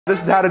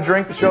This is How to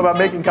Drink, the show about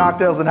making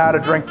cocktails and how to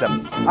drink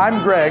them.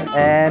 I'm Greg,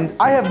 and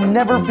I have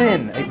never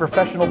been a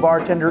professional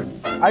bartender.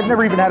 I've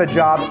never even had a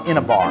job in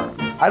a bar.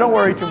 I don't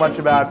worry too much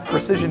about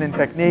precision and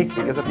technique,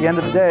 because at the end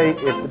of the day,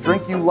 if the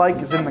drink you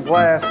like is in the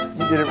glass,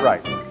 you did it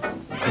right.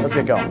 Let's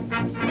get going.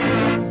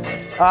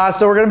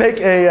 So we're gonna make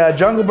a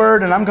Jungle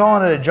Bird, and I'm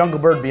calling it a Jungle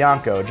Bird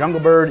Bianco.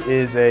 Jungle Bird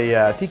is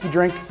a tiki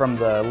drink from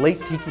the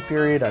late tiki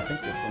period. I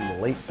think they're from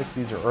the late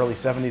 60s or early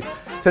 70s.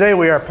 Today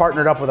we are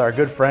partnered up with our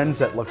good friends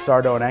at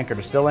Luxardo and Anchor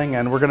Distilling,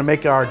 and we're gonna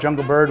make our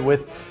Jungle Bird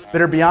with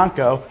bitter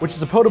Bianco, which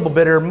is a potable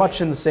bitter, much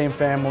in the same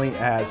family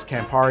as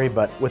Campari,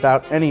 but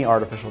without any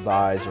artificial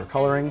dyes or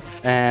coloring.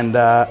 And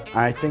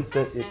I think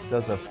that it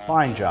does a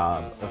fine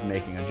job of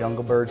making a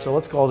Jungle Bird, so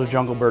let's call it a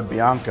Jungle Bird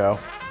Bianco.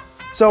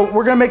 So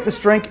we're gonna make this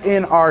drink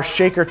in our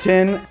shaker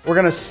tin. We're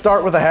gonna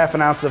start with a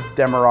 ½ ounce of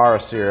Demerara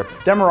syrup.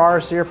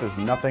 Demerara syrup is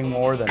nothing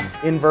more than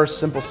inverse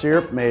simple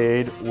syrup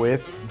made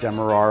with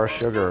Demerara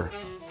sugar.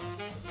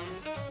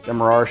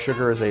 Demerara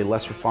sugar is a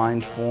less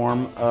refined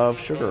form of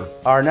sugar.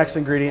 Our next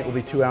ingredient will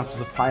be 2 ounces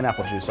of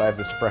pineapple juice. I have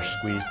this fresh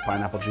squeezed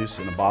pineapple juice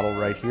in a bottle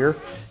right here.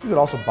 You could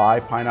also buy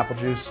pineapple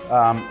juice.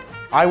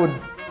 I would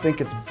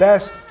think it's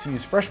best to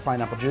use fresh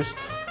pineapple juice,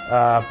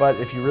 but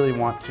if you really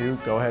want to,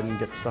 go ahead and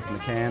get the stuff in the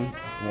can.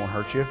 It won't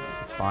hurt you,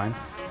 it's fine.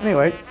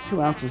 Anyway,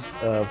 2 ounces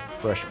of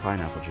fresh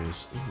pineapple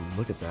juice. Ooh,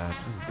 look at that,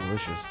 that's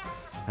delicious.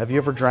 Have you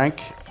ever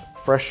drank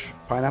fresh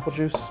pineapple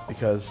juice?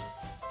 Because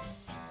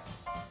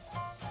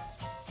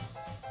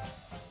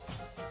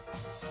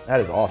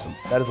that is awesome.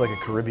 That is like a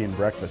Caribbean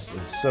breakfast.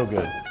 It is so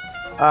good.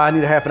 I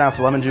need a ½ ounce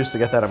of lemon juice. To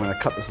get that, I'm gonna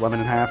cut this lemon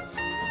in half.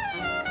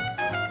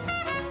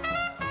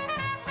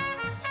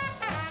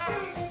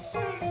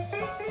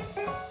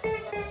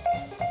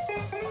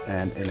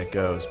 And in it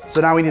goes.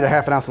 So now we need a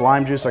 ½ ounce of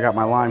lime juice. I got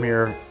my lime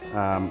here.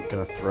 I'm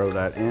gonna throw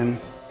that in,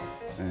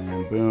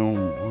 and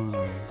boom.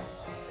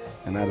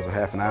 And that is a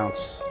 ½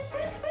 ounce.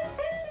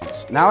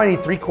 Now I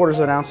need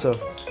 3/4 ounce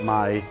of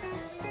my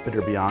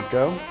bitter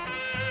Bianco.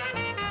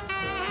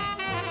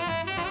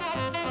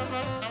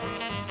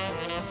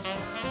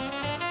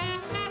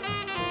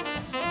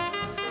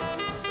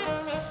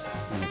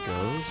 And it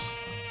goes.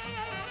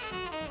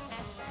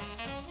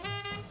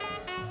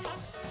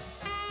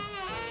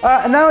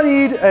 And now I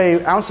need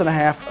an ounce and a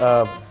half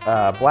of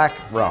black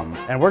rum.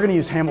 And we're gonna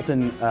use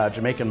Hamilton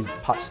Jamaican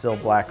Pot Still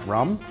Black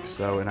Rum.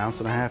 So an ounce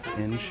and a half,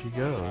 in she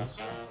goes.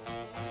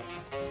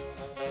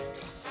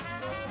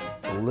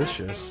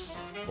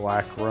 Delicious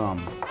black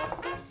rum.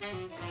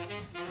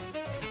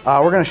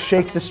 We're gonna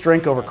shake this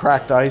drink over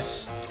cracked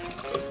ice,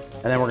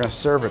 and then we're gonna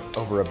serve it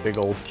over a big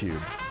old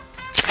cube.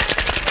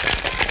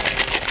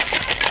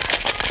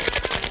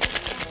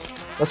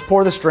 Let's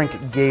pour this drink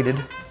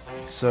gated,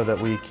 so that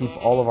we keep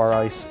all of our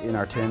ice in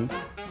our tin,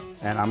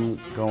 and I'm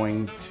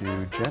going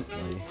to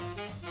gently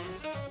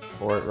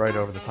pour it right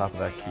over the top of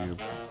that cube.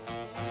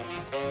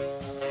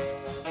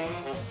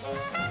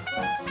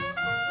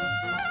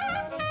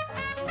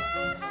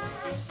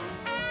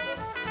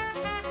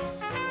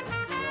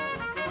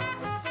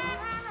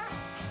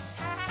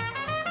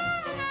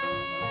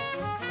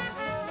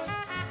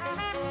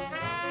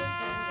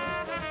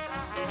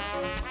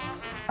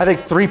 I think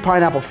 3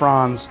 pineapple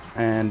fronds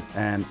and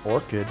an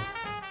orchid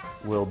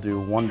will do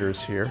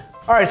wonders here.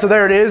 All right, so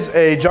there it is,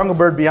 a Jungle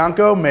Bird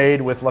Bianco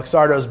made with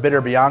Luxardo's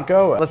bitter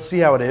Bianco. Let's see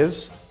how it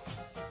is.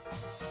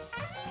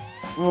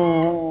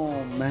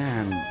 Oh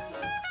man.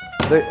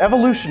 The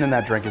evolution in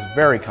that drink is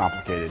very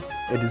complicated.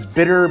 It is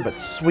bitter but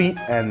sweet,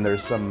 and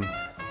there's some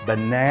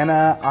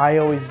banana I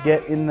always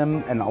get in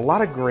them, and a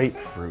lot of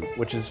grapefruit,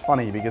 which is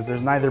funny because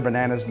there's neither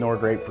bananas nor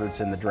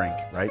grapefruits in the drink,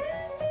 right?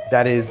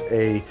 That is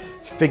a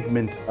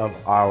figment of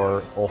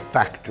our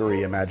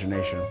olfactory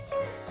imagination.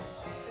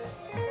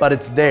 But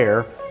it's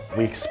there,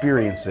 we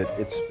experience it,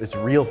 it's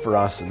real for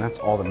us, and that's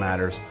all that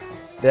matters.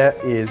 That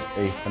is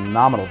a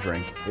phenomenal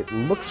drink. It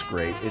looks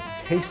great, it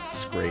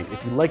tastes great.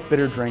 If you like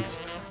bitter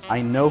drinks,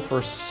 I know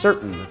for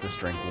certain that this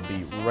drink will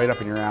be right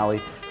up in your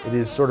alley. It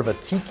is sort of a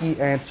tiki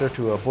answer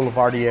to a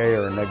Boulevardier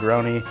or a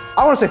Negroni.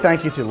 I want to say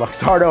thank you to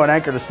Luxardo and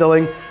Anchor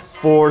Distilling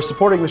for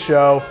supporting the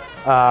show.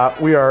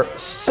 We are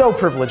so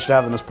privileged to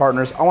have them as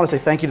partners. I want to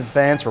say thank you to the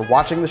fans for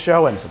watching the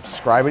show and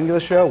subscribing to the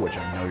show, which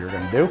I know you're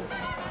going to do.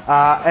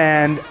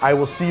 And I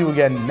will see you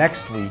again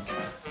next week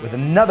with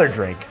another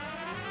drink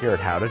here at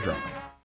How to Drink.